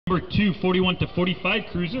Number 2, 41 to 45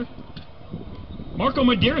 cruiser. Marco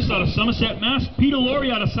Medeiros out of Somerset, Mass. Peter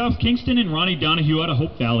Laurie out of South Kingston, and Ronnie Donahue out of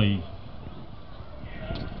Hope Valley.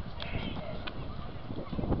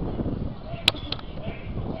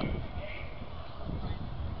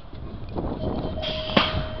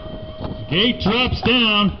 Gate drops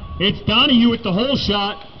down. It's Donahue with the hole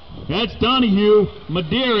shot. That's Donahue,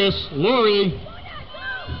 Medeiros, Laurie,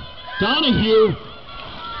 Donahue.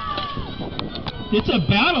 It's a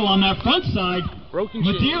battle on that front side.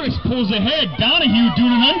 Medeiros pulls ahead. Donahue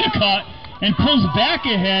doing an undercut and pulls back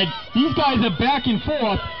ahead. These guys are back and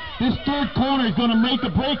forth. This third corner is going to make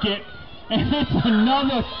or break it. And it's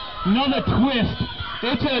another twist.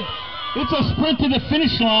 It's a sprint to the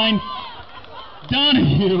finish line.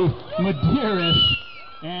 Donahue, Medeiros,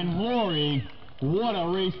 and Laurie. What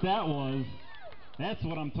a race that was. That's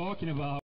what I'm talking about.